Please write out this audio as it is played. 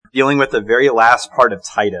dealing with the very last part of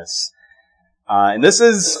Titus. And this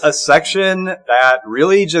is a section that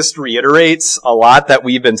really just reiterates a lot that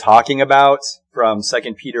we've been talking about from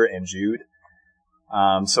 2 Peter and Jude.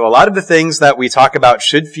 So a lot of the things that we talk about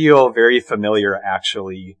should feel very familiar,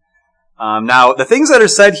 actually. Now, the things that are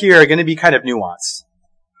said here are going to be kind of nuanced.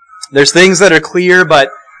 There's things that are clear, but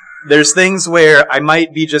there's things where I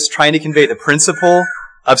might be just trying to convey the principle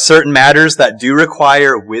of certain matters that do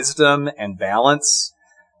require wisdom and balance.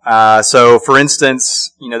 So, for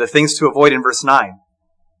instance, the things to avoid in verse 9.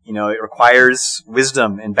 It requires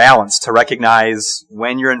wisdom and balance to recognize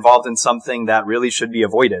when you're involved in something that really should be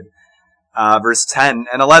avoided. Verse 10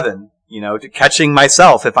 and 11, catching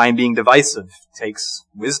myself if I'm being divisive takes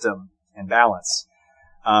wisdom and balance.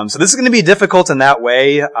 So this is going to be difficult in that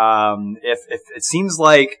way. If it seems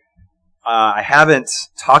like I haven't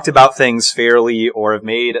talked about things fairly or have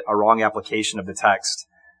made a wrong application of the text,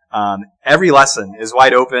 every lesson is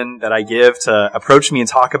wide open that I give to approach me and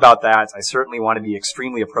talk about that. I certainly want to be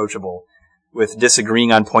extremely approachable with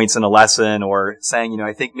disagreeing on points in a lesson or saying,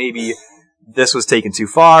 I think maybe this was taken too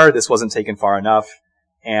far, this wasn't taken far enough.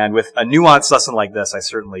 And with a nuanced lesson like this, I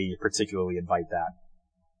certainly particularly invite that.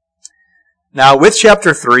 Now, with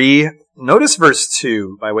chapter 3, notice verse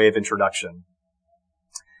 2 by way of introduction.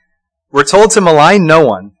 We're told to malign no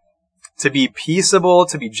one, to be peaceable,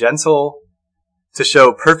 to be gentle, to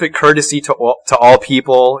show perfect courtesy to all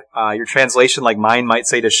people. Your translation, like mine, might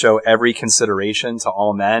say to show every consideration to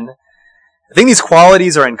all men. I think these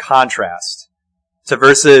qualities are in contrast to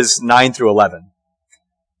verses 9 through 11.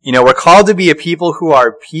 We're called to be a people who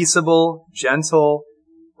are peaceable, gentle,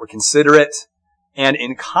 or considerate. And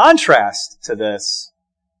in contrast to this,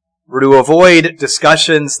 we're to avoid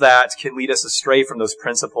discussions that can lead us astray from those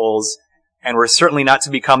principles. And we're certainly not to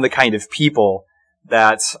become the kind of people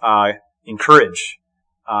that encourage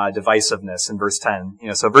divisiveness in verse 10.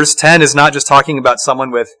 So verse 10 is not just talking about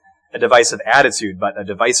someone with a divisive attitude, but a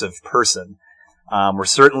divisive person. We're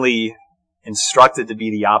certainly instructed to be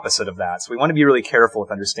the opposite of that. So we want to be really careful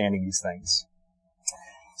with understanding these things.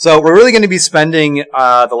 So we're really going to be spending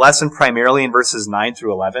the lesson primarily in verses 9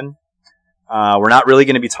 through 11. We're not really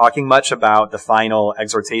going to be talking much about the final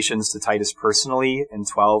exhortations to Titus personally in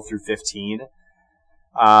 12 through 15.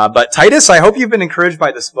 But Titus, I hope you've been encouraged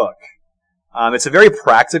by this book. It's a very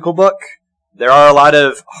practical book. There are a lot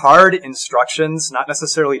of hard instructions, not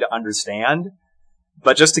necessarily to understand,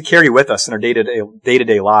 but just to carry with us in our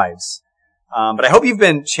day-to-day lives. But I hope you've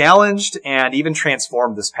been challenged and even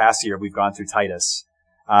transformed this past year we've gone through Titus.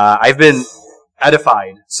 I've been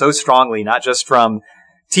edified so strongly, not just from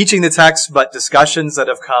teaching the text, but discussions that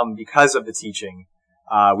have come because of the teaching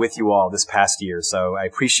with you all this past year. So I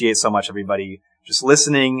appreciate so much everybody just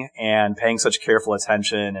listening and paying such careful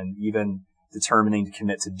attention and even determining to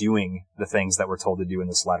commit to doing the things that we're told to do in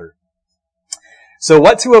this letter. So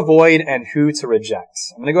what to avoid and who to reject.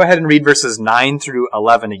 I'm going to go ahead and read verses 9 through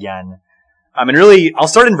 11 again. And really, I'll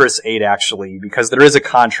start in verse 8 actually, because there is a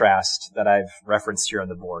contrast that I've referenced here on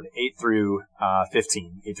the board. 8 through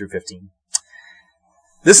 15.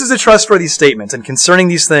 This is a trustworthy statement, and concerning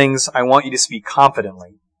these things, I want you to speak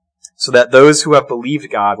confidently, so that those who have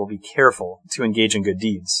believed God will be careful to engage in good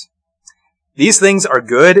deeds. These things are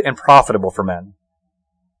good and profitable for men.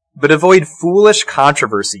 But avoid foolish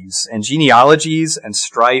controversies and genealogies and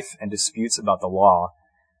strife and disputes about the law,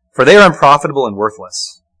 for they are unprofitable and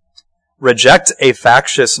worthless. Reject a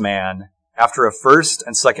factious man after a first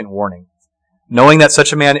and second warning, knowing that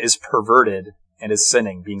such a man is perverted and is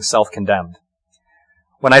sinning, being self-condemned.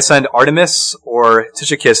 When I send Artemis or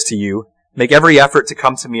Tychicus to you, make every effort to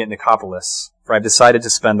come to me at Nicopolis, for I have decided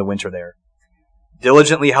to spend the winter there.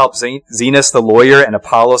 Diligently help Zenas the lawyer and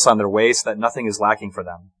Apollos on their way so that nothing is lacking for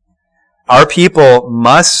them. Our people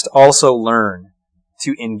must also learn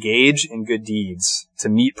to engage in good deeds, to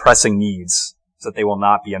meet pressing needs, so that they will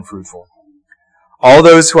not be unfruitful. All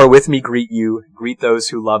those who are with me greet you. Greet those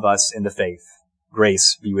who love us in the faith.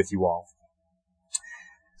 Grace be with you all.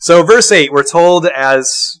 So verse 8, we're told,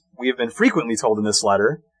 as we have been frequently told in this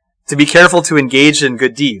letter, to be careful to engage in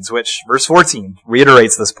good deeds, which verse 14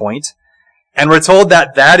 reiterates this point. And we're told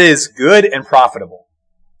that that is good and profitable.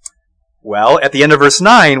 Well, at the end of verse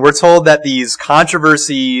 9, we're told that these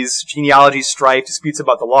controversies, genealogies, strife, disputes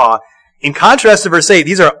about the law, in contrast to verse 8,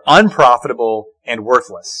 these are unprofitable and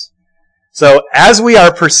worthless. So as we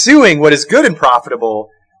are pursuing what is good and profitable,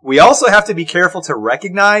 we also have to be careful to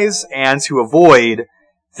recognize and to avoid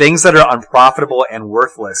things that are unprofitable and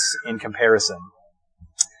worthless in comparison.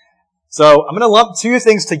 So I'm going to lump two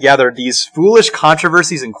things together, these foolish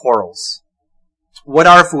controversies and quarrels. What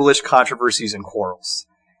are foolish controversies and quarrels?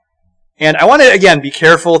 And I want to, again, be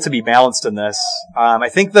careful to be balanced in this. I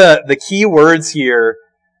think the key words here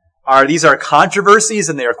are, these are controversies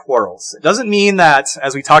and they are quarrels. It doesn't mean that,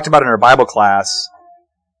 as we talked about in our Bible class,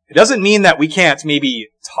 it doesn't mean that we can't maybe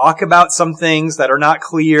talk about some things that are not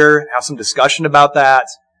clear, have some discussion about that,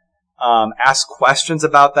 ask questions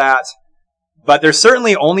about that. But there's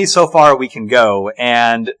certainly only so far we can go,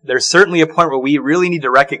 and there's certainly a point where we really need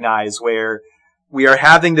to recognize where we are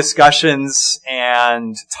having discussions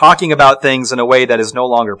and talking about things in a way that is no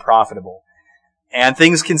longer profitable. And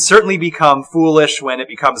things can certainly become foolish when it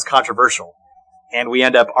becomes controversial, and we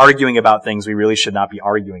end up arguing about things we really should not be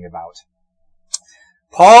arguing about.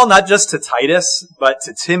 Paul, not just to Titus, but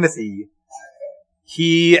to Timothy,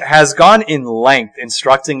 he has gone in length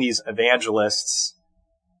instructing these evangelists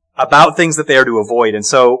about things that they are to avoid. And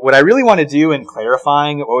so what I really want to do in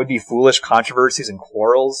clarifying what would be foolish controversies and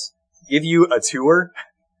quarrels, give you a tour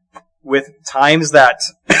with times that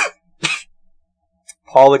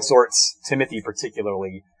Paul exhorts Timothy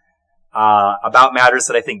particularly about matters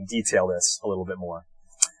that I think detail this a little bit more.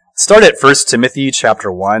 Start at 1 Timothy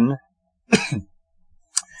chapter 1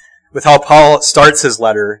 with how Paul starts his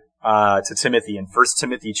letter to Timothy in 1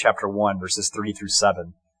 Timothy chapter 1, verses 3 through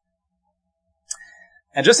 7.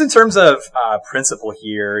 And just in terms of principle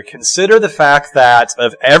here, consider the fact that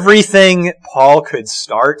of everything Paul could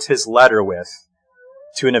start his letter with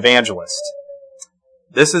to an evangelist,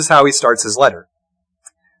 this is how he starts his letter.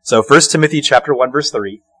 So 1 Timothy chapter 1, verse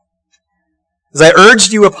 3. As I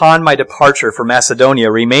urged you upon my departure for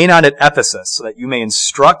Macedonia, remain on at Ephesus, so that you may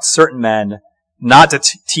instruct certain men not to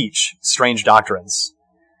teach strange doctrines,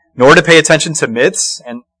 nor to pay attention to myths.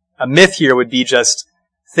 And a myth here would be just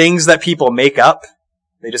things that people make up.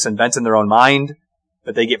 They just invent in their own mind,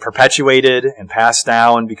 but they get perpetuated and passed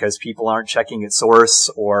down because people aren't checking its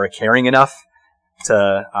source or caring enough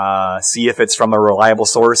to see if it's from a reliable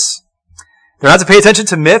source. They're not to pay attention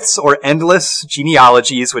to myths or endless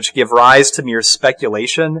genealogies which give rise to mere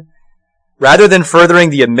speculation, rather than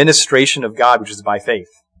furthering the administration of God, which is by faith.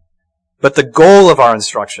 But the goal of our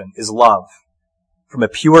instruction is love from a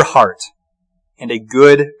pure heart and a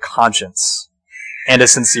good conscience and a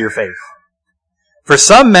sincere faith. For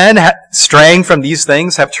some men, straying from these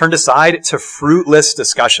things, have turned aside to fruitless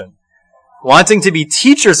discussion, wanting to be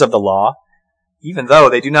teachers of the law, even though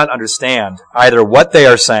they do not understand either what they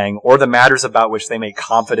are saying or the matters about which they make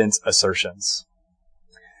confident assertions.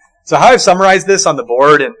 So how I've summarized this on the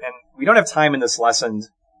board, and we don't have time in this lesson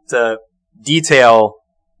to detail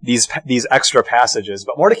these extra passages,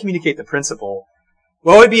 but more to communicate the principle.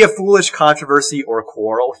 What would be a foolish controversy or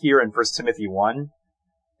quarrel here in 1 Timothy 1?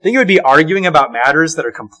 I think it would be arguing about matters that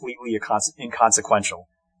are completely inconsequential,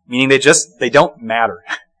 meaning they don't matter.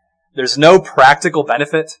 There's no practical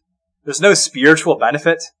benefit. There's no spiritual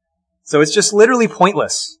benefit. So it's just literally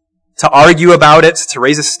pointless to argue about it, to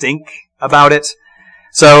raise a stink about it.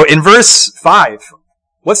 So in verse 5,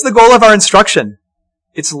 what's the goal of our instruction?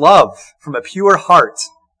 It's love from a pure heart,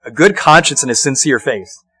 a good conscience, and a sincere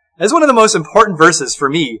faith. That's one of the most important verses for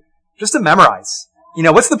me just to memorize.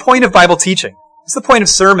 What's the point of Bible teaching? What's the point of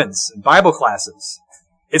sermons and Bible classes?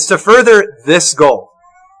 It's to further this goal.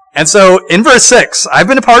 And so in verse 6, I've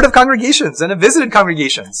been a part of congregations and have visited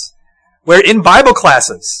congregations where in Bible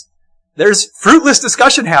classes, there's fruitless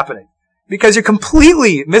discussion happening because you're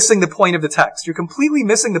completely missing the point of the text. You're completely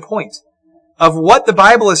missing the point of what the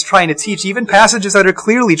Bible is trying to teach. Even passages that are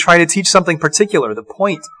clearly trying to teach something particular, the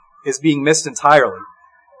point is being missed entirely.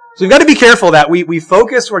 So we've got to be careful that we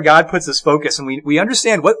focus where God puts his focus, and we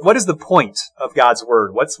understand what is the point of God's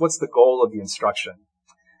word. What's the goal of the instruction?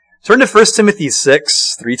 Turn to 1 Timothy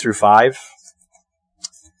 6, 3 through 5.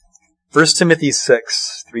 1 Timothy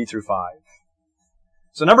 6, 3 through 5.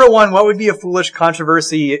 So number one, what would be a foolish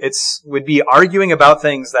controversy? Would be arguing about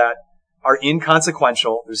things that are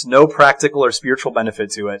inconsequential. There's no practical or spiritual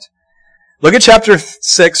benefit to it. Look at chapter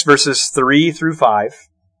 6, verses 3 through 5.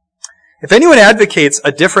 If anyone advocates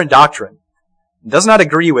a different doctrine and does not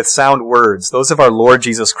agree with sound words, those of our Lord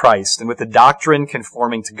Jesus Christ, and with the doctrine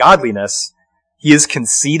conforming to godliness, he is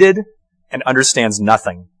conceited and understands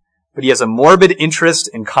nothing. But he has a morbid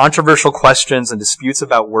interest in controversial questions and disputes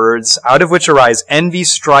about words, out of which arise envy,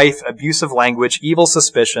 strife, abusive language, evil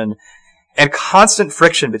suspicion, and constant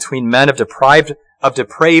friction between men of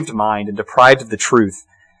depraved mind and deprived of the truth,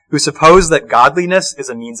 who suppose that godliness is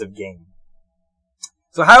a means of gain.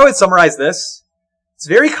 So how I would summarize this, it's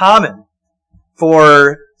very common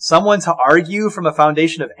for someone to argue from a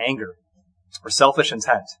foundation of anger or selfish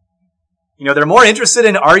intent. They're more interested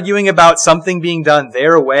in arguing about something being done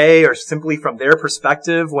their way or simply from their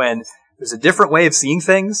perspective when there's a different way of seeing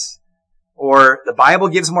things, or the Bible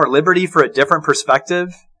gives more liberty for a different perspective.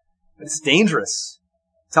 But it's dangerous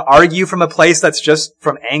to argue from a place that's just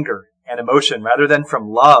from anger and emotion rather than from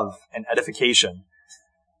love and edification.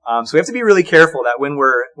 So we have to be really careful that when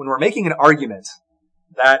we're making an argument,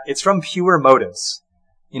 that it's from pure motives.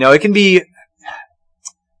 It can be,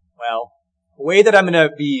 a way that I'm going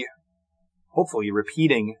to be hopefully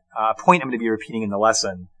repeating, point I'm going to be repeating in the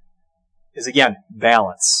lesson is, again,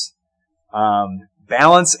 balance.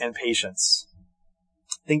 Balance and patience.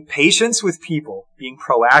 I think patience with people, being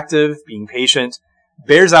proactive, being patient,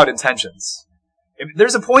 bears out intentions.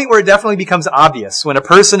 There's a point where it definitely becomes obvious when a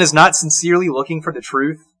person is not sincerely looking for the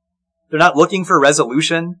truth. They're not looking for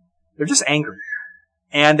resolution. They're just angry.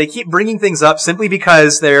 And they keep bringing things up simply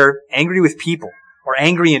because they're angry with people or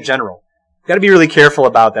angry in general. You've got to be really careful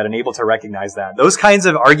about that and able to recognize that. Those kinds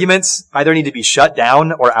of arguments either need to be shut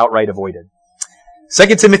down or outright avoided.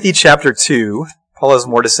 2 Timothy chapter 2, Paul has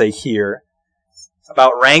more to say here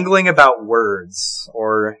about wrangling about words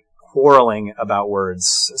or quarreling about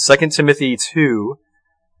words. 2 Timothy 2,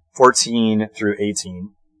 14 through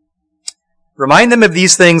 18. Remind them of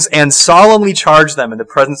these things and solemnly charge them in the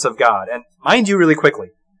presence of God. And mind you, really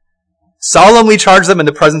quickly, solemnly charge them in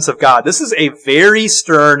the presence of God. This is a very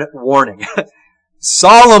stern warning.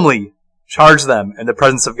 Solemnly charge them in the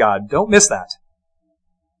presence of God. Don't miss that.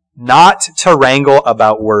 Not to wrangle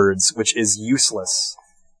about words, which is useless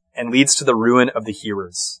and leads to the ruin of the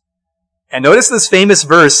hearers. And notice this famous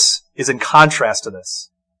verse is in contrast to this.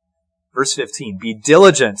 Verse 15, be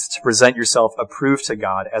diligent to present yourself approved to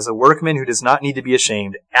God as a workman who does not need to be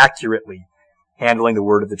ashamed, accurately handling the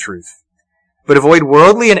word of the truth. But avoid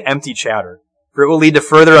worldly and empty chatter, for it will lead to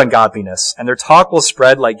further ungodliness, and their talk will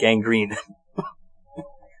spread like gangrene.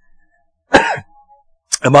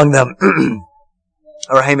 Among them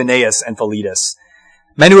are Hymenaeus and Philetus,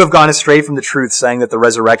 men who have gone astray from the truth, saying that the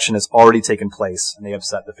resurrection has already taken place, and they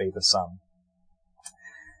upset the faith of some.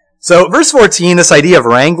 So, verse 14, this idea of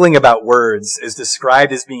wrangling about words is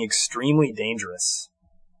described as being extremely dangerous.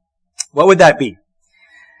 What would that be?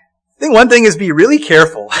 I think one thing is be really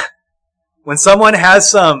careful when someone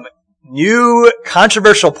has some new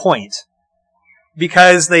controversial point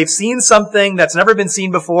because they've seen something that's never been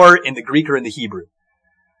seen before in the Greek or in the Hebrew.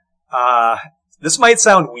 This might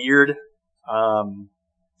sound weird,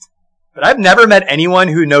 but I've never met anyone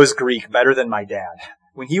who knows Greek better than my dad.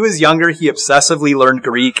 When he was younger, he obsessively learned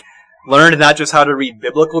Greek, learned not just how to read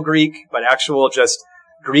biblical Greek, but actual just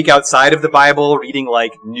Greek outside of the Bible, reading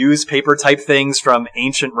like newspaper type things from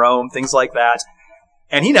ancient Rome, things like that.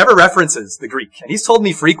 And he never references the Greek. And he's told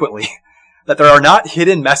me frequently that there are not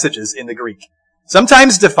hidden messages in the Greek.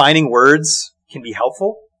 Sometimes defining words can be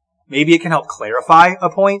helpful. Maybe it can help clarify a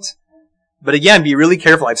point. But again, be really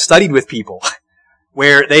careful. I've studied with people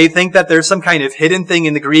where they think that there's some kind of hidden thing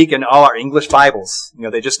in the Greek in all our English Bibles.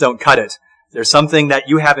 They just don't cut it. There's something that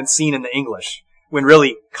you haven't seen in the English. When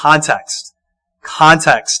really, context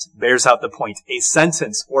bears out the point. A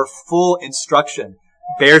sentence or full instruction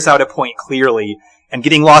bears out a point clearly, and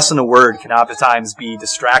getting lost in a word can oftentimes be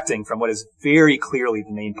distracting from what is very clearly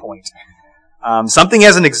the main point. Something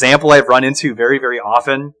as an example I've run into very, very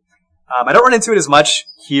often. I don't run into it as much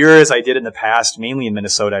here as I did in the past. Mainly in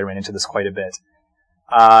Minnesota, I ran into this quite a bit.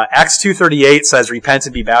 Acts 2:38 says, repent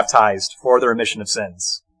and be baptized for the remission of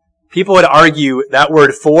sins. People would argue that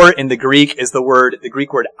word for in the Greek is the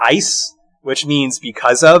Greek word eis, which means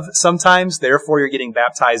because of sometimes. Therefore, you're getting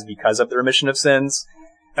baptized because of the remission of sins.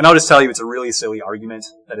 And I'll just tell you, it's a really silly argument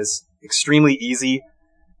that is extremely easy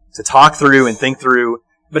to talk through and think through.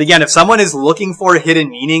 But again, if someone is looking for hidden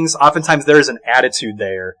meanings, oftentimes there is an attitude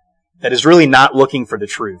there that is really not looking for the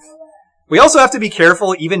truth. We also have to be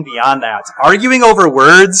careful even beyond that. Arguing over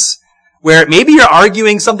words where maybe you're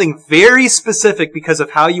arguing something very specific because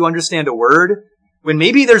of how you understand a word, when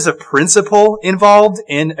maybe there's a principle involved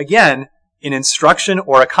in, again, an instruction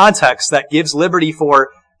or a context that gives liberty for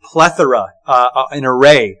plethora, an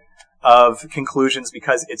array of conclusions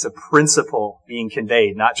because it's a principle being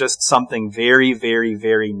conveyed, not just something very, very,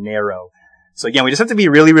 very narrow. So again, we just have to be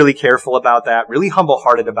really, really careful about that, really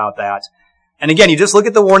humble-hearted about that. And again, you just look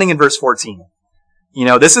at the warning in verse 14.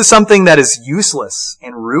 This is something that is useless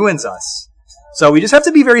and ruins us. So we just have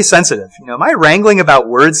to be very sensitive. Am I wrangling about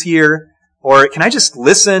words here? Or can I just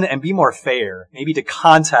listen and be more fair, maybe to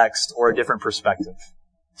context or a different perspective?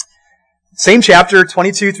 Same chapter,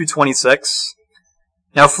 22 through 26.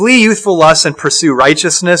 Now flee youthful lusts and pursue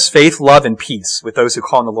righteousness, faith, love, and peace with those who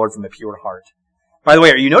call on the Lord from a pure heart. By the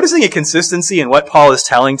way, are you noticing a consistency in what Paul is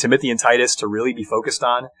telling Timothy and Titus to really be focused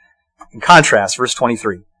on? In contrast, verse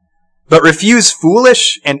 23. But refuse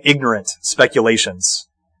foolish and ignorant speculations,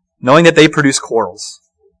 knowing that they produce quarrels.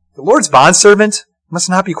 The Lord's bondservant must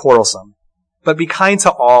not be quarrelsome, but be kind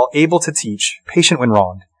to all, able to teach, patient when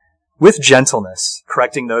wronged, with gentleness,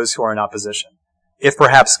 correcting those who are in opposition, if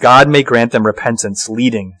perhaps God may grant them repentance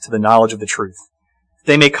leading to the knowledge of the truth.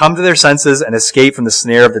 They may come to their senses and escape from the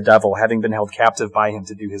snare of the devil, having been held captive by him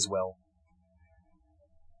to do his will.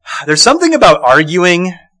 There's something about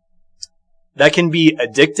arguing that can be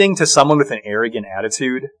addicting to someone with an arrogant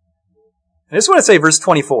attitude. And I just want to say, verse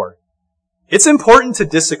 24, it's important to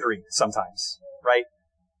disagree sometimes, right?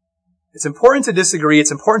 It's important to disagree.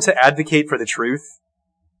 It's important to advocate for the truth.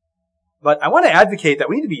 But I want to advocate that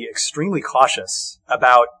we need to be extremely cautious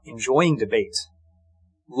about enjoying debate,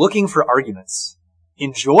 looking for arguments,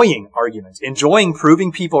 enjoying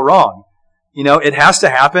proving people wrong. You know, it has to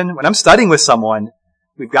happen. When I'm studying with someone,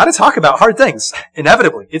 we've got to talk about hard things.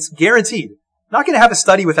 Inevitably. It's guaranteed. I'm not going to have a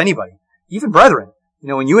study with anybody, even brethren. You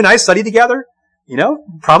know, when you and I study together, you know,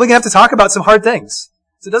 probably going to have to talk about some hard things.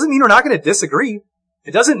 So it doesn't mean we're not going to disagree.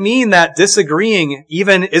 It doesn't mean that disagreeing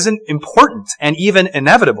even isn't important and even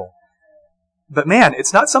inevitable. But man,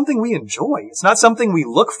 it's not something we enjoy. It's not something we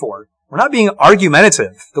look for. We're not being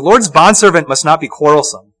argumentative. The Lord's bondservant must not be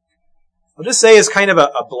quarrelsome. I'll just say as kind of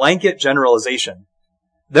a blanket generalization.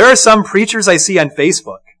 There are some preachers I see on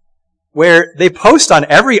Facebook where they post on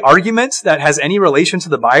every argument that has any relation to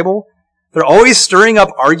the Bible. They're always stirring up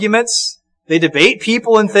arguments. They debate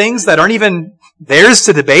people and things that aren't even theirs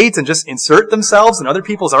to debate and just insert themselves in other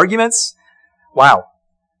people's arguments. Wow.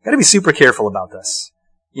 Gotta be super careful about this.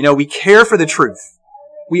 You know, we care for the truth.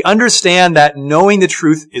 We understand that knowing the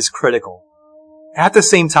truth is critical. At the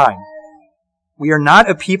same time, we are not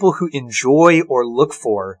a people who enjoy or look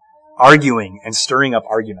for arguing and stirring up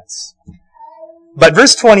arguments. But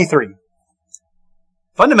verse 23.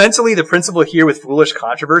 Fundamentally, the principle here with foolish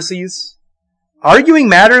controversies, arguing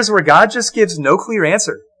matters where God just gives no clear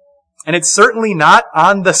answer. And it's certainly not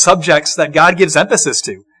on the subjects that God gives emphasis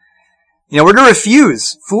to. You know, we're to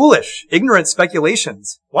refuse foolish, ignorant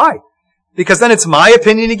speculations. Why? Because then it's my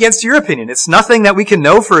opinion against your opinion. It's nothing that we can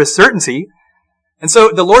know for a certainty. And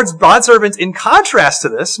so the Lord's bondservant, in contrast to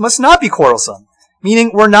this, must not be quarrelsome.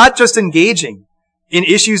 Meaning we're not just engaging in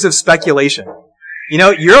issues of speculation. You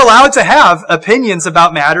know, you're allowed to have opinions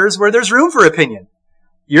about matters where there's room for opinion.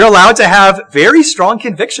 You're allowed to have very strong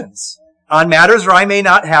convictions on matters where I may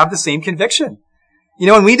not have the same conviction. You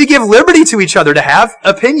know, and we need to give liberty to each other to have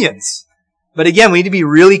opinions. But again, we need to be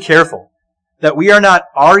really careful that we are not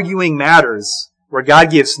arguing matters where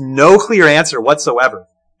God gives no clear answer whatsoever.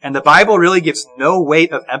 And the Bible really gives no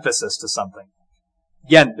weight of emphasis to something.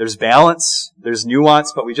 Again, there's balance, there's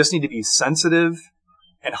nuance, but we just need to be sensitive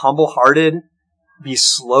and humble-hearted, be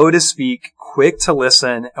slow to speak, quick to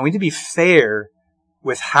listen, and we need to be fair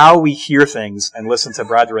with how we hear things and listen to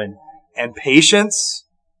brethren. And patience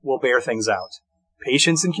will bear things out.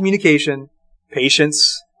 Patience in communication,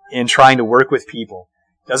 patience in trying to work with people.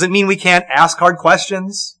 Doesn't mean we can't ask hard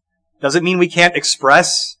questions. Doesn't mean we can't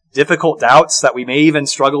express difficult doubts that we may even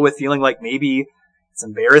struggle with, feeling like maybe it's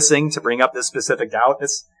embarrassing to bring up this specific doubt.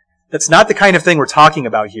 That's not the kind of thing we're talking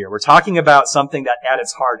about here. We're talking about something that at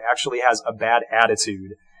its heart actually has a bad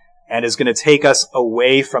attitude and is going to take us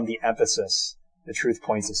away from the emphasis the truth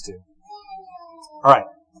points us to. All right.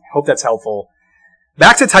 Hope that's helpful.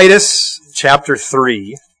 Back to Titus chapter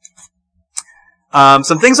 3.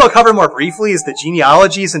 Some things I'll cover more briefly is the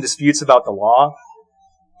genealogies and disputes about the law.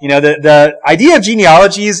 You know, the idea of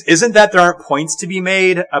genealogies isn't that there aren't points to be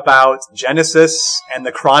made about Genesis and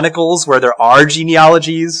the Chronicles where there are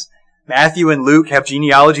genealogies. Matthew and Luke have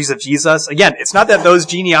genealogies of Jesus. Again, it's not that those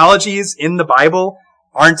genealogies in the Bible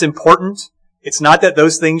aren't important. It's not that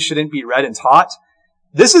those things shouldn't be read and taught.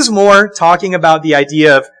 This is more talking about the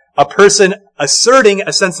idea of a person asserting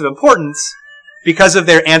a sense of importance because of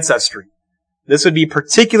their ancestry. This would be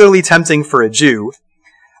particularly tempting for a Jew.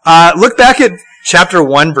 Look back at chapter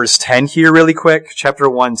 1, verse 10 here really quick. Chapter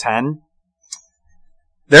 1:10.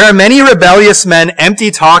 There are many rebellious men,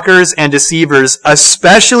 empty talkers and deceivers,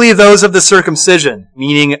 especially those of the circumcision,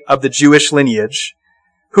 meaning of the Jewish lineage,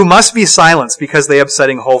 who must be silenced because they are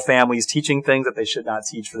upsetting whole families, teaching things that they should not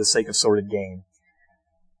teach for the sake of sordid gain.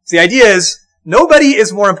 So the idea is, nobody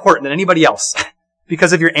is more important than anybody else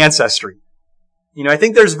because of your ancestry. You know, I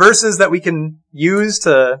think there's verses that we can use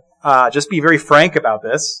to just be very frank about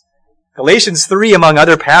this. Galatians 3, among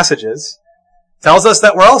other passages, tells us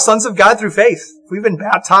that we're all sons of God through faith. If we've been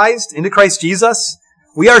baptized into Christ Jesus,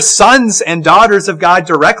 we are sons and daughters of God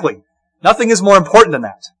directly. Nothing is more important than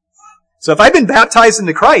that. So if I've been baptized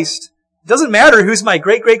into Christ, it doesn't matter who's my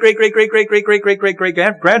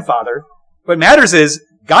great-great-great-great-great-great-great-great-great-great-grandfather. What matters is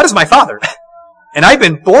God is my father, and I've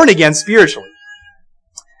been born again spiritually.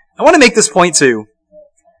 I want to make this point too.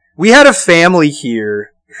 We had a family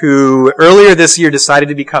here who earlier this year decided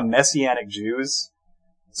to become Messianic Jews.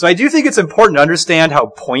 So I do think it's important to understand how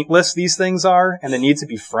pointless these things are and the need to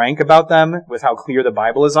be frank about them with how clear the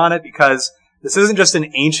Bible is on it, because this isn't just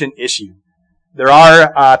an ancient issue. There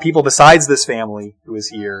are people besides this family who is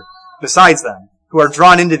here, besides them, who are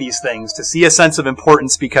drawn into these things to see a sense of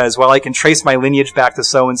importance because, well, I can trace my lineage back to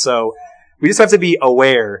so-and-so. We just have to be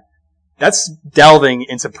aware. That's delving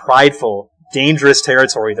into prideful, dangerous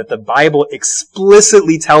territory that the Bible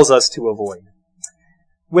explicitly tells us to avoid.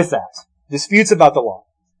 With that, disputes about the law.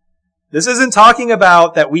 This isn't talking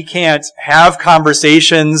about that we can't have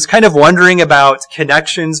conversations, kind of wondering about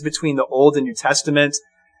connections between the Old and New Testament.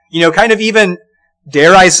 Kind of even,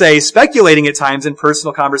 dare I say, speculating at times in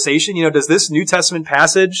personal conversation. Does this New Testament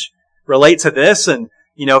passage relate to this? And,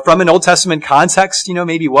 from an Old Testament context,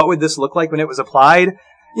 maybe what would this look like when it was applied?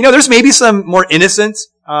 There's maybe some more innocent,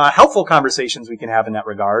 helpful conversations we can have in that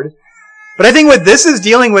regard. But I think what this is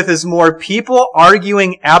dealing with is more people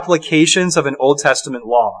arguing applications of an Old Testament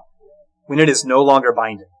law when it is no longer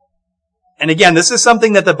binding. And again, this is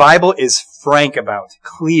something that the Bible is frank about,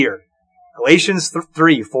 clear. Galatians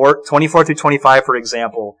 3, 24 through 25, for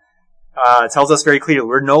example, tells us very clearly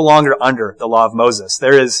we're no longer under the law of Moses.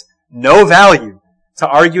 There is no value to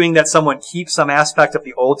arguing that someone keeps some aspect of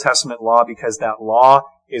the Old Testament law because that law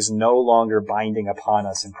is no longer binding upon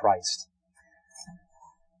us in Christ.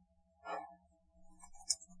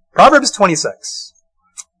 Proverbs 26,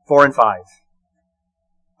 4 and 5.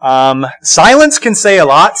 Silence can say a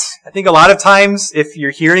lot. I think a lot of times if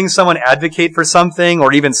you're hearing someone advocate for something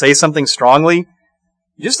or even say something strongly,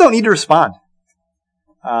 you just don't need to respond.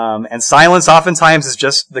 And silence oftentimes is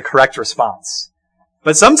just the correct response.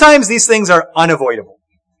 But sometimes these things are unavoidable.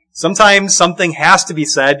 Sometimes something has to be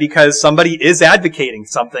said because somebody is advocating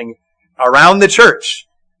something around the church,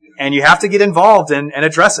 and you have to get involved and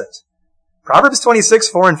address it. Proverbs 26,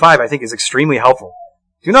 4 and 5, I think, is extremely helpful.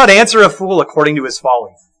 Do not answer a fool according to his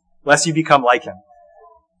folly, lest you become like him.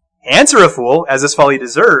 Answer a fool as his folly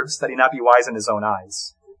deserves, that he not be wise in his own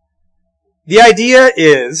eyes. The idea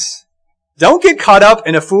is, don't get caught up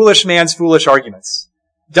in a foolish man's foolish arguments.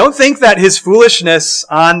 Don't think that his foolishness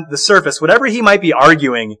on the surface, whatever he might be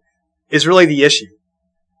arguing, is really the issue.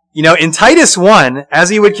 In Titus 1, as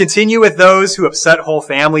he would continue with those who upset whole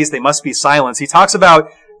families, they must be silenced. He talks about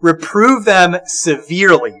reprove them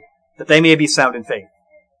severely, that they may be sound in faith.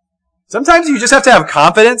 Sometimes you just have to have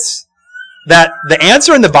confidence that the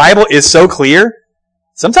answer in the Bible is so clear.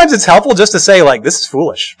 Sometimes it's helpful just to say, this is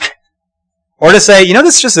foolish. Or to say,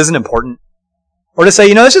 this just isn't important. Or to say,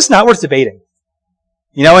 it's just not worth debating.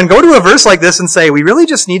 And go to a verse like this and say, we really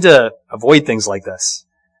just need to avoid things like this.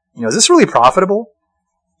 Is this really profitable?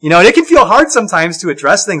 And it can feel hard sometimes to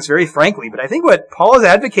address things very frankly, but I think what Paul is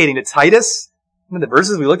advocating to Titus, the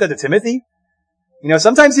verses we looked at to Timothy,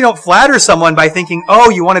 sometimes you don't flatter someone by thinking, oh,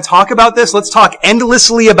 you want to talk about this? Let's talk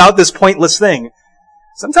endlessly about this pointless thing.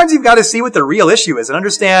 Sometimes you've got to see what the real issue is and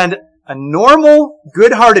understand a normal,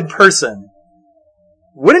 good-hearted person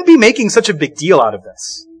wouldn't be making such a big deal out of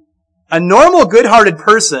this. A normal, good-hearted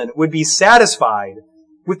person would be satisfied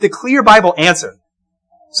with the clear Bible answer.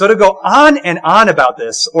 So to go on and on about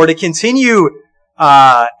this, or to continue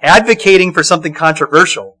advocating for something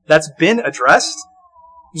controversial that's been addressed,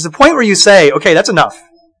 there's a point where you say, okay, that's enough.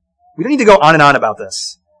 We don't need to go on and on about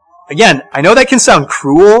this. Again, I know that can sound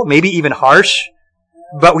cruel, maybe even harsh,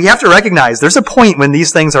 but we have to recognize there's a point when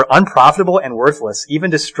these things are unprofitable and worthless, even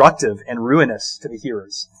destructive and ruinous to the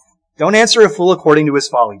hearers. Don't answer a fool according to his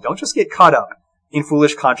folly. Don't just get caught up in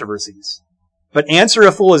foolish controversies. But answer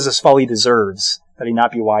a fool as his folly deserves, that he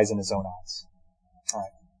not be wise in his own eyes. All right.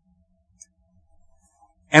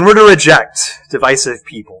 And we're to reject divisive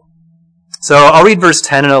people. So I'll read verse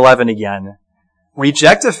 10 and 11 again.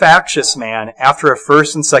 Reject a factious man after a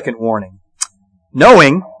first and second warning,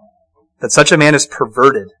 knowing that such a man is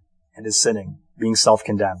perverted and is sinning, being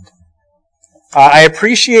self-condemned. I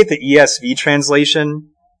appreciate the ESV translation.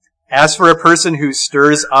 As for a person who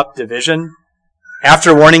stirs up division,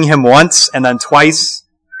 after warning him once and then twice,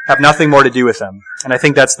 have nothing more to do with him. And I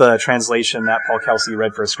think that's the translation that Paul Kelsey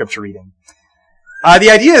read for a scripture reading. The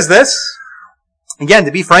idea is this. Again,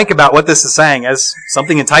 to be frank about what this is saying, as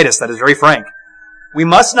something in Titus that is very frank. We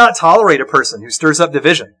must not tolerate a person who stirs up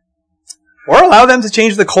division or allow them to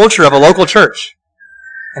change the culture of a local church.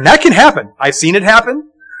 And that can happen. I've seen it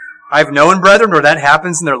happen. I've known brethren where that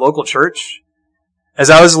happens in their local church. As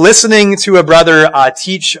I was listening to a brother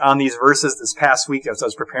teach on these verses this past week as I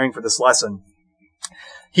was preparing for this lesson,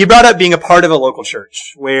 he brought up being a part of a local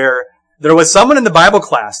church where there was someone in the Bible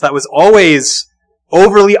class that was always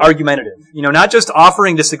overly argumentative. Not just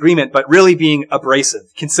offering disagreement, but really being abrasive,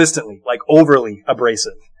 consistently, overly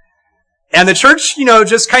abrasive. And the church,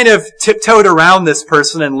 just kind of tiptoed around this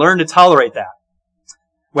person and learned to tolerate that.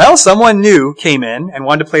 Well, someone new came in and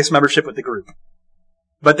wanted to place membership with the group.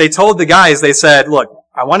 But they told the guys, they said, look,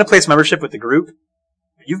 I want to place membership with the group,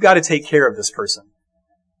 but you've got to take care of this person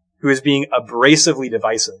who is being abrasively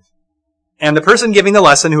divisive. And the person giving the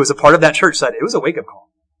lesson, who was a part of that church, said it was a wake-up call.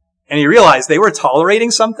 And he realized they were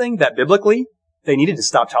tolerating something that biblically they needed to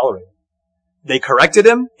stop tolerating. They corrected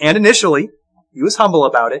him, and initially, he was humble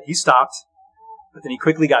about it. He stopped. But then he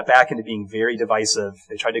quickly got back into being very divisive.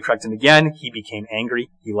 They tried to correct him again. He became angry.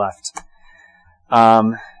 He left.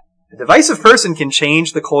 A divisive person can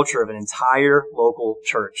change the culture of an entire local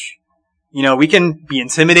church. We can be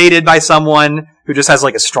intimidated by someone who just has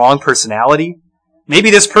like a strong personality. Maybe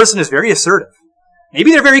this person is very assertive.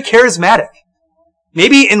 Maybe they're very charismatic.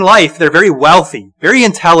 Maybe in life they're very wealthy, very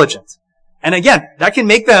intelligent. And again, that can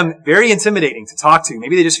make them very intimidating to talk to.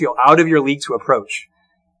 Maybe they just feel out of your league to approach.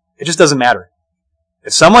 It just doesn't matter.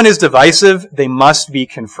 If someone is divisive, they must be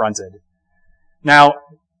confronted. Now,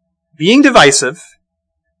 being divisive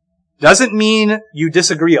doesn't mean you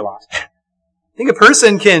disagree a lot. I think a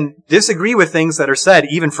person can disagree with things that are said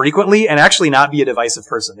even frequently and actually not be a divisive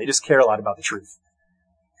person. They just care a lot about the truth.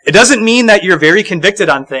 It doesn't mean that you're very convicted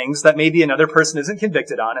on things that maybe another person isn't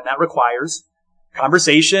convicted on, and that requires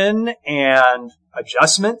conversation and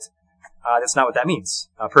adjustment. That's not what that means.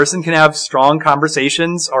 A person can have strong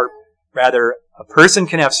conversations, or rather, a person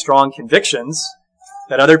can have strong convictions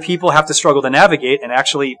that other people have to struggle to navigate and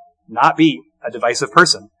actually not be a divisive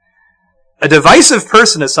person. A divisive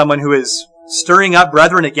person is someone who is stirring up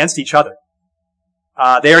brethren against each other.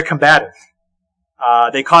 They are combative.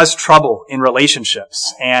 They cause trouble in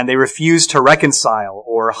relationships, and they refuse to reconcile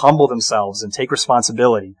or humble themselves and take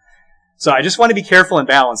responsibility. So I just want to be careful and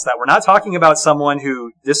balanced that we're not talking about someone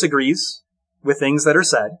who disagrees with things that are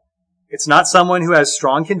said. It's not someone who has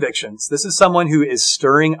strong convictions. This is someone who is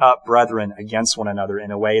stirring up brethren against one another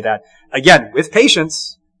in a way that, again, with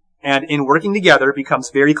patience and in working together,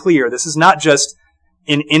 becomes very clear. This is not just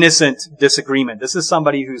an innocent disagreement. This is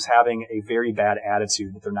somebody who's having a very bad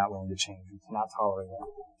attitude that they're not willing to change. We cannot tolerate that.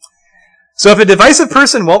 So if a divisive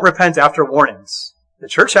person won't repent after warnings, the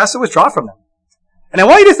church has to withdraw from them. And I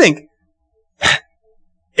want you to think,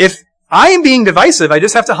 if I am being divisive, I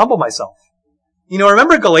just have to humble myself.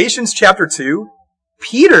 Remember Galatians chapter 2?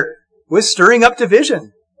 Peter was stirring up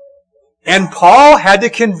division. And Paul had to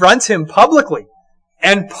confront him publicly.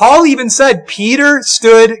 And Paul even said Peter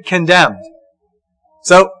stood condemned.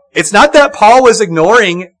 So it's not that Paul was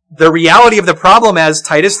ignoring the reality of the problem as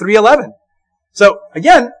Titus 3:11. So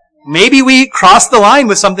again, maybe we cross the line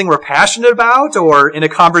with something we're passionate about or in a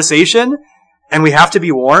conversation, and we have to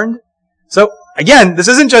be warned. So again, this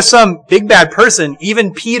isn't just some big bad person.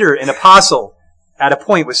 Even Peter, an apostle, at a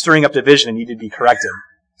point was stirring up division and needed to be corrected.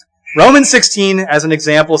 Romans 16, as an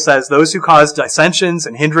example, says those who cause dissensions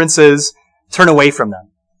and hindrances, turn away from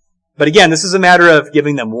them. But again, this is a matter of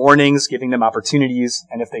giving them warnings, giving them opportunities,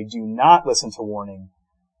 and if they do not listen to warning,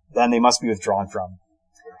 then they must be withdrawn from.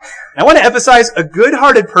 And I want to emphasize, a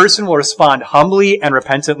good-hearted person will respond humbly and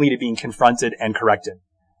repentantly to being confronted and corrected.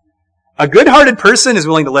 A good-hearted person is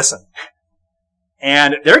willing to listen.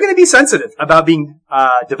 And they're going to be sensitive about being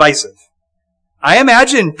divisive. I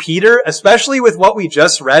imagine Peter, especially with what we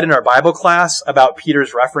just read in our Bible class about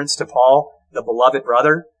Peter's reference to Paul, the beloved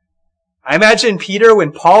brother. I imagine Peter,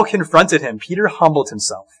 when Paul confronted him, Peter humbled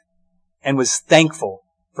himself and was thankful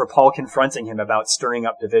for Paul confronting him about stirring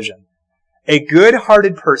up division. A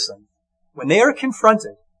good-hearted person, when they are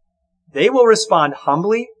confronted, they will respond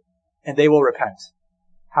humbly and they will repent.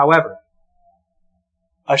 However,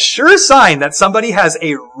 a sure sign that somebody has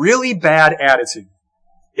a really bad attitude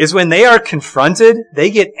is when they are confronted, they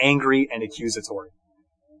get angry and accusatory.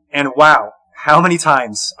 And wow, how many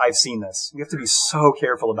times I've seen this. We have to be so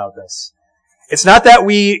careful about this. It's not that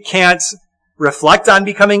we can't reflect on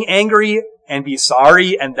becoming angry and be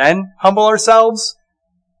sorry and then humble ourselves,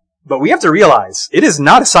 but we have to realize it is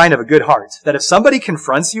not a sign of a good heart that if somebody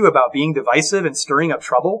confronts you about being divisive and stirring up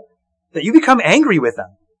trouble, that you become angry with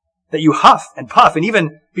them, that you huff and puff and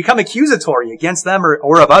even become accusatory against them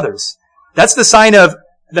or of others. That's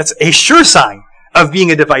a sure sign of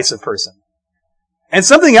being a divisive person. And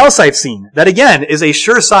something else I've seen that again is a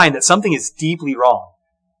sure sign that something is deeply wrong.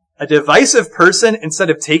 A divisive person, instead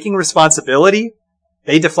of taking responsibility,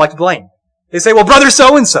 they deflect blame. They say, well, brother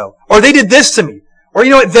so-and-so, or they did this to me, or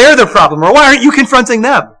you know what, they're the problem, or why aren't you confronting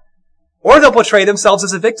them? Or they'll portray themselves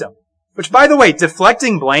as a victim. Which, by the way,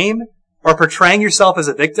 deflecting blame or portraying yourself as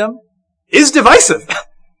a victim is divisive.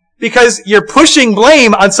 Because you're pushing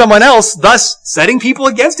blame on someone else, thus setting people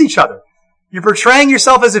against each other. You're portraying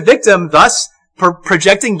yourself as a victim, thus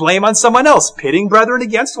projecting blame on someone else, pitting brethren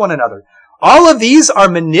against one another. All of these are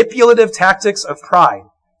manipulative tactics of pride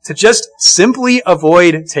to just simply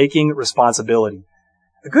avoid taking responsibility.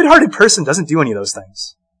 A good-hearted person doesn't do any of those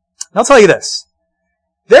things. And I'll tell you this.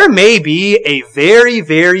 There may be a very,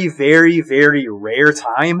 very, very, very rare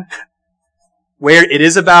time where it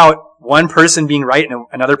is about one person being right and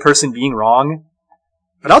another person being wrong.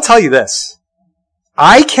 But I'll tell you this.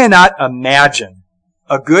 I cannot imagine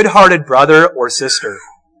a good-hearted brother or sister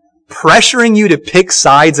pressuring you to pick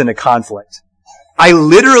sides in a conflict. I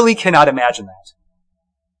literally cannot imagine that.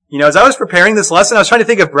 You know, as I was preparing this lesson, I was trying to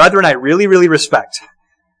think of brethren I really, really respect.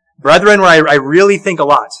 Brethren where I really think a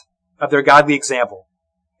lot of their godly example.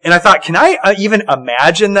 And I thought, can I even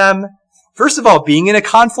imagine them, first of all, being in a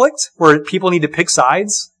conflict where people need to pick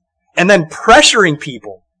sides, and then pressuring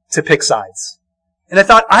people to pick sides? And I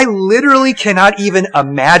thought, I literally cannot even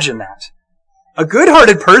imagine that. A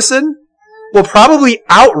good-hearted person will probably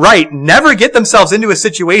outright never get themselves into a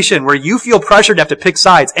situation where you feel pressured to have to pick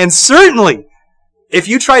sides. And certainly, if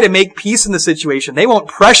you try to make peace in the situation, they won't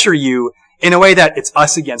pressure you in a way that it's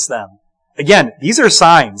us against them. Again, these are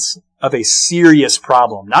signs of a serious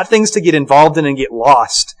problem, not things to get involved in and get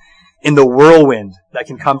lost in the whirlwind that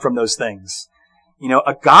can come from those things. You know,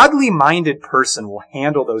 a godly-minded person will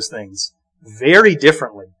handle those things very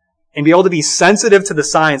differently and be able to be sensitive to the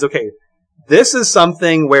signs. Okay, this is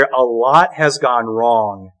something where a lot has gone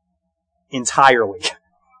wrong entirely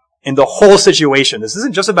in the whole situation. This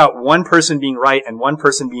isn't just about one person being right and one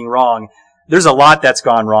person being wrong. There's a lot that's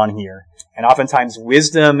gone wrong here. And oftentimes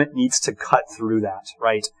wisdom needs to cut through that,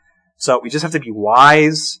 right? So we just have to be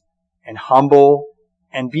wise and humble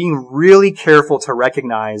and being really careful to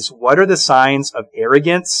recognize what are the signs of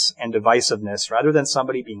arrogance and divisiveness rather than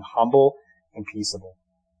somebody being humble and peaceable.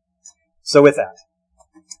 So with that,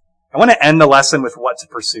 I want to end the lesson with what to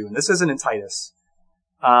pursue. And this isn't in Titus.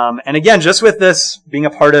 And again, just with this being a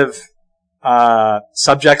part of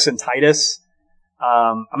subjects in Titus,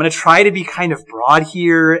 I'm going to try to be kind of broad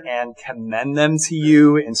here and commend them to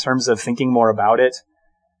you in terms of thinking more about it.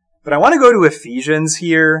 But I want to go to Ephesians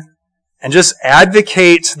here and just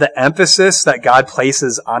advocate the emphasis that God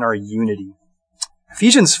places on our unity.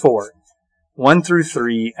 Ephesians 4, 1 through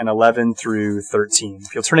 3 and 11 through 13.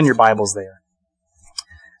 If you'll turn in your Bibles there.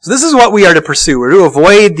 So this is what we are to pursue. We're to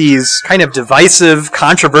avoid these kind of divisive,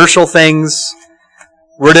 controversial things.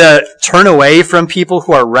 We're to turn away from people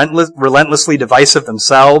who are relentlessly divisive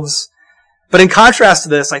themselves. But in contrast to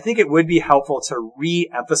this, I think it would be helpful to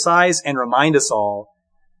re-emphasize and remind us all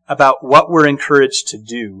about what we're encouraged to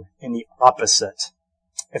do in the opposite.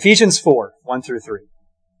 Ephesians 4, 1 through 3.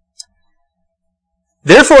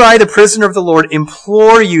 Therefore I, the prisoner of the Lord,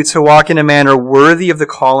 implore you to walk in a manner worthy of the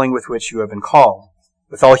calling with which you have been called,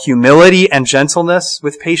 with all humility and gentleness,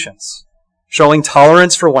 with patience, showing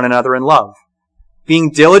tolerance for one another in love,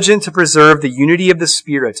 being diligent to preserve the unity of the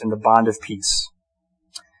Spirit in the bond of peace.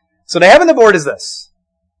 So what I have on the board is this.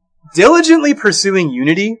 Diligently pursuing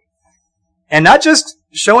unity, and not just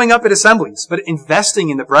showing up at assemblies, but investing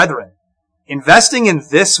in the brethren. Investing in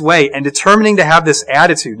this way and determining to have this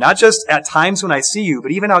attitude, not just at times when I see you,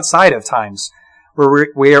 but even outside of times where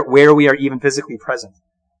we are even physically present.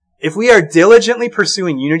 If we are diligently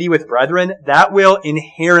pursuing unity with brethren, that will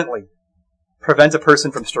inherently prevent a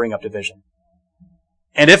person from stirring up division.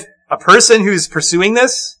 And if a person who's pursuing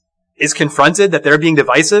this is confronted that they're being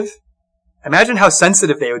divisive, imagine how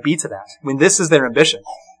sensitive they would be to that when this is their ambition.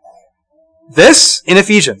 This, in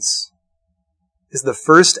Ephesians, is the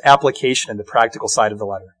first application in the practical side of the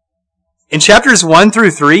letter. In chapters 1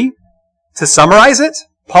 through 3, to summarize it,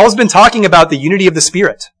 Paul's been talking about the unity of the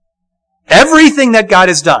Spirit. Everything that God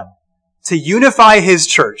has done to unify His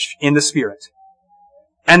church in the Spirit.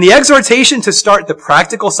 And the exhortation to start the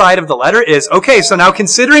practical side of the letter is, okay, so now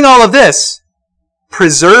considering all of this,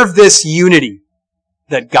 preserve this unity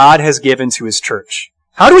that God has given to His church.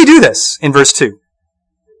 How do we do this? In verse 2.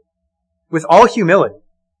 With all humility.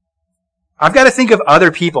 I've got to think of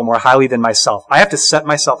other people more highly than myself. I have to set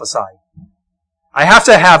myself aside. I have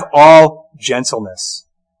to have all gentleness.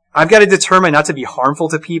 I've got to determine not to be harmful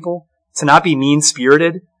to people, to not be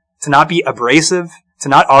mean-spirited, to not be abrasive, to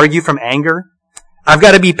not argue from anger. I've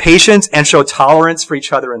got to be patient and show tolerance for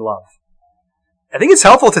each other in love. I think it's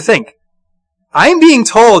helpful to think, I'm being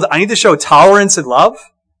told I need to show tolerance and love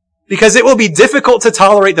because it will be difficult to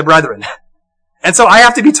tolerate the brethren. And so I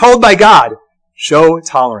have to be told by God, show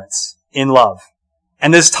tolerance in love.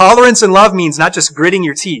 And this tolerance and love means not just gritting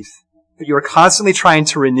your teeth, but you are constantly trying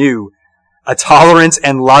to renew a tolerant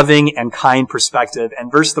and loving and kind perspective.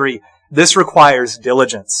 And verse 3, this requires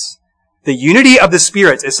diligence. The unity of the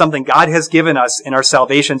Spirit is something God has given us in our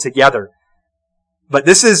salvation together. But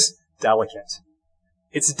this is delicate.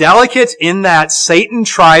 It's delicate in that Satan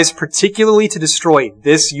tries particularly to destroy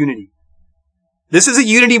this unity. This is a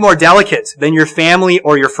unity more delicate than your family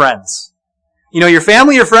or your friends. You know, your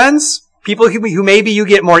family or friends, people who maybe you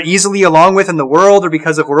get more easily along with in the world or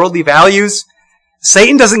because of worldly values,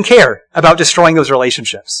 Satan doesn't care about destroying those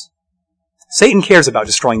relationships. Satan cares about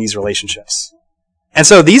destroying these relationships. And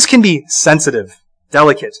so these can be sensitive,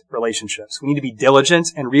 delicate relationships. We need to be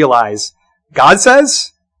diligent and realize God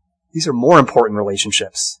says these are more important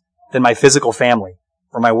relationships than my physical family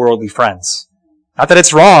or my worldly friends. Not that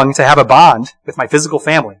it's wrong to have a bond with my physical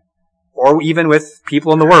family or even with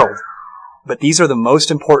people in the world, but these are the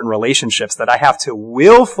most important relationships that I have to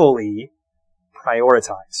willfully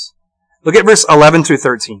prioritize. Look at verse 11 through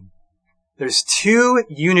 13. There's two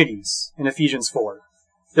unities in Ephesians 4.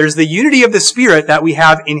 There's the unity of the Spirit that we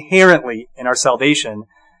have inherently in our salvation,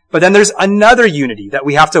 but then there's another unity that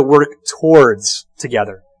we have to work towards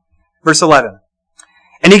together. Verse 11.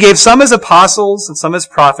 And he gave some as apostles, and some as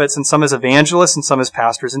prophets, and some as evangelists, and some as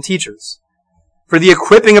pastors and teachers, for the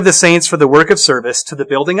equipping of the saints for the work of service to the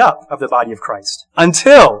building up of the body of Christ,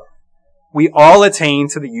 until we all attain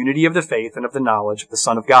to the unity of the faith and of the knowledge of the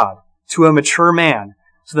Son of God, to a mature man,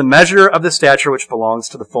 to the measure of the stature which belongs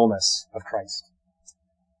to the fullness of Christ.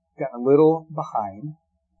 Got a little behind.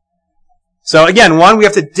 So again, one, we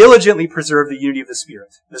have to diligently preserve the unity of the Spirit.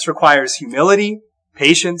 This requires humility,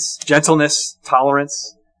 patience, gentleness,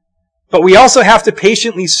 tolerance. But we also have to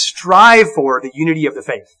patiently strive for the unity of the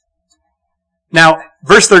faith. Now,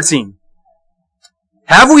 verse 13.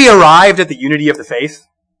 Have we arrived at the unity of the faith?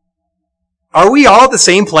 Are we all at the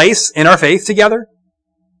same place in our faith together?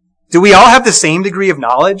 Do we all have the same degree of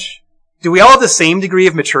knowledge? Do we all have the same degree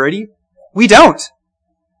of maturity? We don't.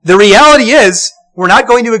 The reality is, we're not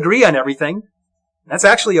going to agree on everything. That's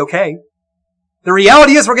actually okay. The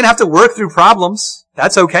reality is we're going to have to work through problems.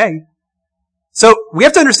 That's okay. So we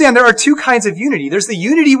have to understand there are two kinds of unity. There's the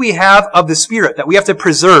unity we have of the Spirit that we have to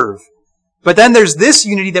preserve. But then there's this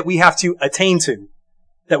unity that we have to attain to.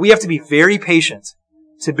 That we have to be very patient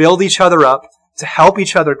to build each other up, to help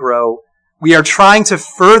each other grow. We are trying to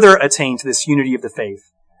further attain to this unity of the faith,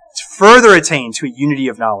 to further attain to a unity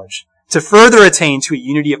of knowledge, to further attain to a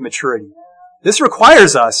unity of maturity. This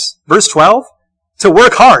requires us, verse 12, to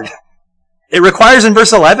work hard. It requires in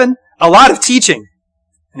verse 11 a lot of teaching.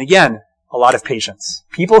 And again, a lot of patience.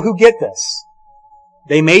 People who get this,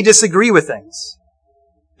 they may disagree with things.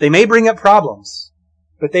 They may bring up problems,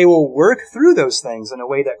 but they will work through those things in a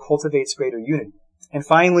way that cultivates greater unity. And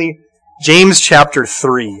finally, James chapter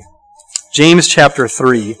 3. James chapter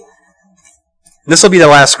 3. This will be the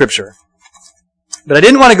last scripture. But I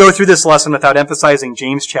didn't want to go through this lesson without emphasizing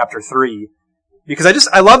James chapter 3, because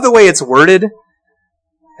I love the way it's worded.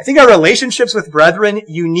 I think our relationships with brethren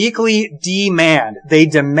uniquely they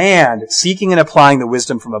demand seeking and applying the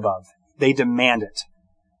wisdom from above. They demand it.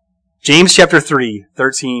 James chapter 3,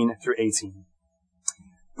 13 through 18.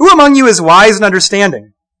 Who among you is wise and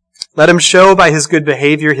understanding? Let him show by his good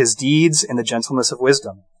behavior his deeds in the gentleness of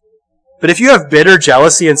wisdom. But if you have bitter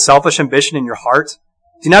jealousy and selfish ambition in your heart,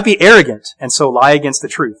 do not be arrogant and so lie against the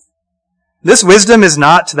truth. This wisdom is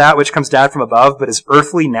not to that which comes down from above, but is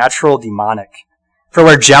earthly, natural, demonic. For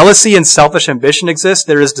where jealousy and selfish ambition exist,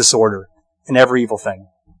 there is disorder in every evil thing.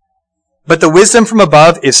 But the wisdom from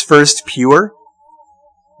above is first pure,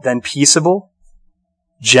 then peaceable,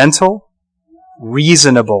 gentle,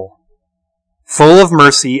 reasonable, full of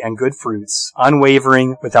mercy and good fruits,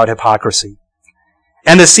 unwavering, without hypocrisy.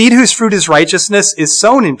 And the seed whose fruit is righteousness is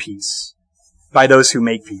sown in peace by those who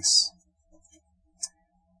make peace.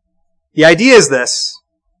 The idea is this.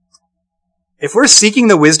 If we're seeking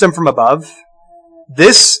the wisdom from above,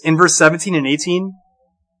 this, in verse 17 and 18,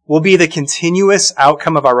 will be the continuous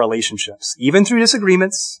outcome of our relationships, even through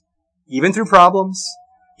disagreements, even through problems,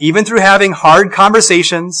 even through having hard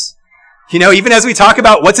conversations, even as we talk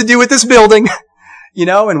about what to do with this building,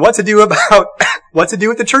 and what to do with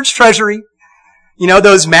the church treasury,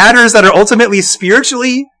 those matters that are ultimately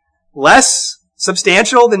spiritually less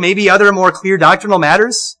substantial than maybe other more clear doctrinal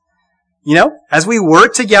matters. As we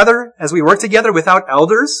work together without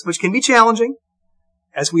elders, which can be challenging,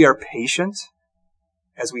 as we are patient,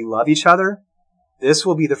 as we love each other, this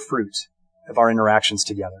will be the fruit of our interactions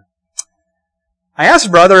together. I asked a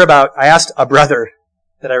brother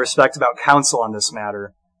that I respect about counsel on this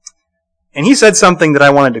matter, and he said something that I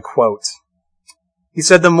wanted to quote. He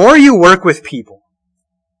said, the more you work with people,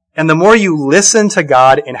 and the more you listen to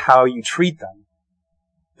God in how you treat them,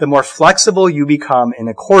 the more flexible you become in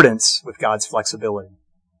accordance with God's flexibility.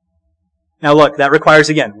 Now look, that requires,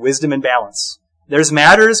 again, wisdom and balance. There's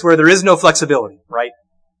matters where there is no flexibility, right?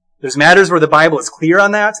 There's matters where the Bible is clear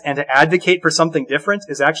on that, and to advocate for something different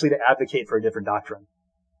is actually to advocate for a different doctrine.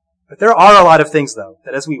 But there are a lot of things, though,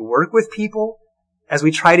 that as we work with people, as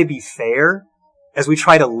we try to be fair, as we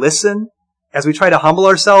try to listen, as we try to humble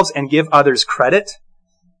ourselves and give others credit,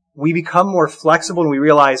 we become more flexible and we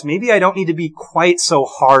realize maybe I don't need to be quite so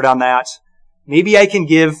hard on that. Maybe I can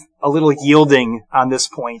give a little yielding on this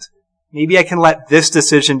point. Maybe I can let this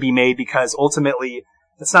decision be made because ultimately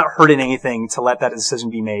it's not hurting anything to let that decision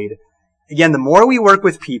be made. Again, the more we work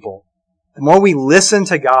with people, the more we listen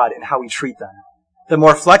to God and how we treat them, the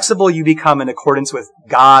more flexible you become in accordance with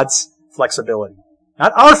God's flexibility.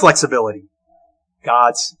 Not our flexibility,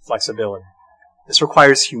 God's flexibility. This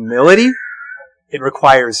requires humility, it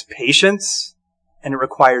requires patience, and it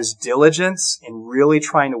requires diligence in really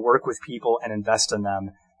trying to work with people and invest in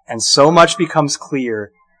them. And so much becomes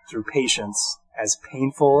clear through patience, as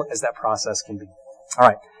painful as that process can be. All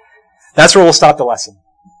right. That's where we'll stop the lesson.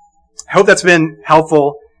 I hope that's been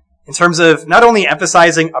helpful in terms of not only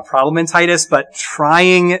emphasizing a problem in Titus, but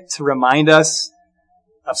trying to remind us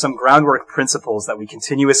of some groundwork principles that we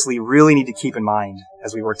continuously really need to keep in mind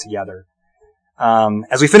as we work together.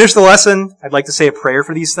 As we finish the lesson, I'd like to say a prayer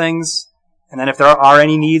for these things. And then if there are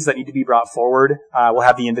any needs that need to be brought forward, we'll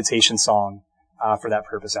have the invitation song for that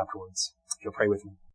purpose afterwards. If you'll pray with me.